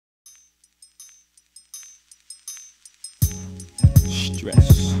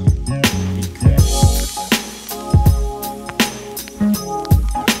stress, regret,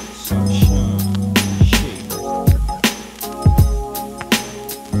 sunshine, shade.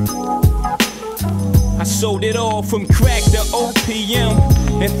 I sold it all from crack to OPM.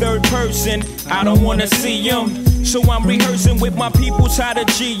 In third person, I don't wanna see them. So I'm rehearsing with my peoples how to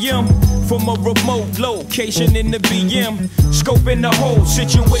GM. From a remote location in the BM, scoping the whole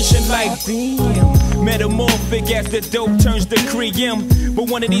situation like damn. Metamorphic as the dope turns to cream. But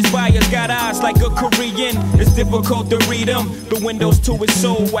one of these buyers got eyes like a Korean. It's difficult to read them. The windows to his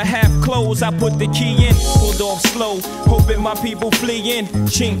soul were half closed. I put the key in, pulled off slow, hoping my people flee in.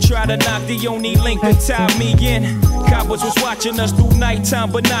 Chink tried to knock the only link that tied me in. Coppers was watching us through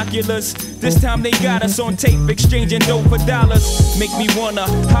nighttime binoculars. This time they got us on tape, exchanging dope for dollars. Make me wanna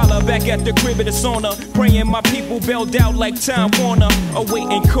holler back at the crib of the sauna, praying my people bailed out like Time Warner.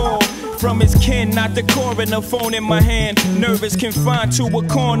 Awaiting call from his kin, not the coroner. Phone in my hand, nervous, confined to a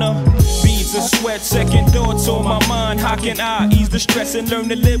corner. Beads of sweat, second thoughts on my mind. How can I ease the stress and learn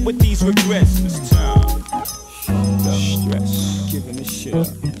to live with these regrets? This time, stress, giving a shit up.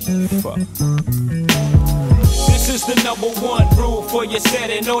 Fuck. This is the #1 rule for your set.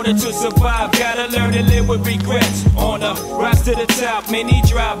 In order to survive, gotta learn to live with regrets. On a rise to the top, many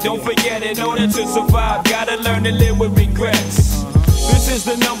drop. Don't forget, in order to survive, gotta learn to live with regrets. This is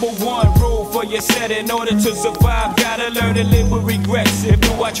the #1 rule for your set. In order to survive, gotta learn to live with regrets. If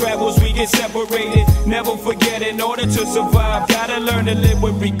through our travels we get separated, never forget, in order to survive, gotta learn to live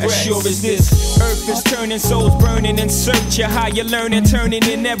with regrets. As sure as this earth is turning, souls burning in search of higher learning, turning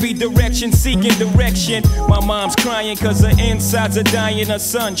in every direction, seeking direction. My mom's crying cause her insides are dying. Her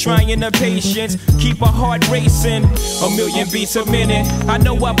son trying her patience, keep her heart racing. A million beats a minute. I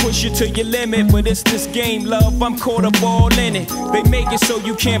know I push you to your limit, but it's this game, love, I'm caught up all in it. They make it so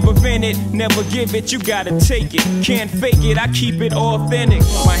you can't prevent it. Never give it, you gotta take it. Can't fake it, I keep it authentic.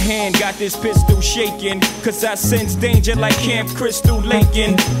 My hand got this pistol shaking, cause I sense danger like Camp Crystal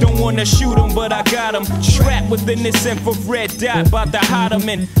Lincoln. Don't wanna shoot him, but I got him trapped within this infrared dot. About to hide him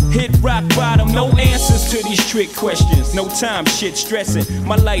and hit rock bottom. No answers to these trick questions. No time, shit stressing.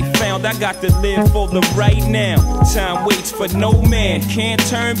 My life found, I got to live for the right now. Time waits for no man. Can't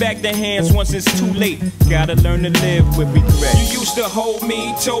turn back the hands once it's too late. Gotta learn to live with regret. You used to hold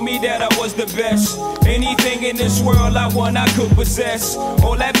me, told me that I was the best. Anything in this world I want, I could possess.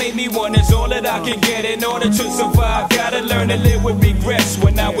 All that made me want is all that I can get. In order to survive, gotta learn to live with regrets.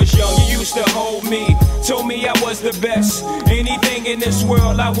 When I was young, you used to hold me, told me I was the best. Anything in this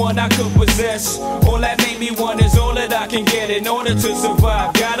world I want, I could possess. All that made me want is all that I can get. In order to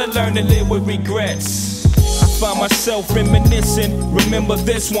survive, gotta learn to live with regrets. Find myself reminiscing, remember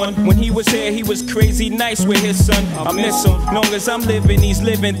this one. When he was here, he was crazy nice with his son. I miss him, long as I'm living, he's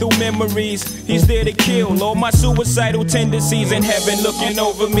living through memories. He's there to kill all my suicidal tendencies. In heaven looking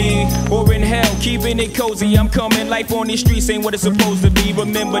over me, or in hell keeping it cozy. I'm coming, life on these streets ain't what it's supposed to be.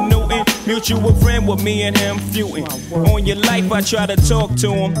 Remember Newton, mutual friend with me and him feuding. On your life I try to talk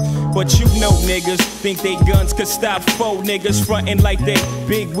to him, but you know niggas think they guns could stop faux niggas. Frontin' like they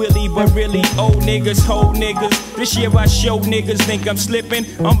Big Willie, but really old niggas, hold niggas. This year I show niggas think I'm slipping.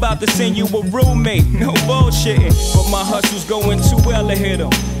 I'm about to send you a roommate, no bullshitting. But my hustle's going too well to hit 'em.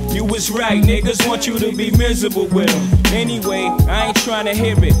 You was right, niggas want you to be miserable with them. Anyway, I ain't trying to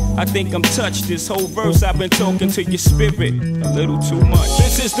hear it. I think I'm touched. This whole verse I've been talking to your spirit a little too much.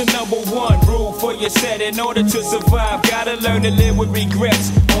 This is the #1 rule for your set. In order to survive, gotta learn to live with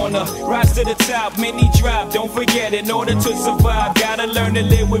regrets. On a rise to the top, many drop. Don't forget, in order to survive, gotta learn to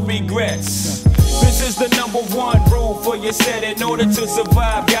live with regrets. This is the #1 rule for your set. In order to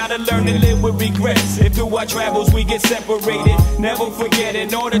survive, gotta learn to live with regrets. If through our travels we get separated, never forget,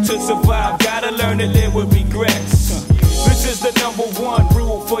 in order to survive, gotta learn to live with regrets. This is the #1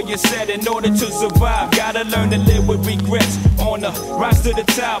 rule for your set. In order to survive, gotta learn to live with regrets. On the rise to the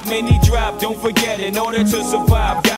top, many drop. Don't forget, in order to survive,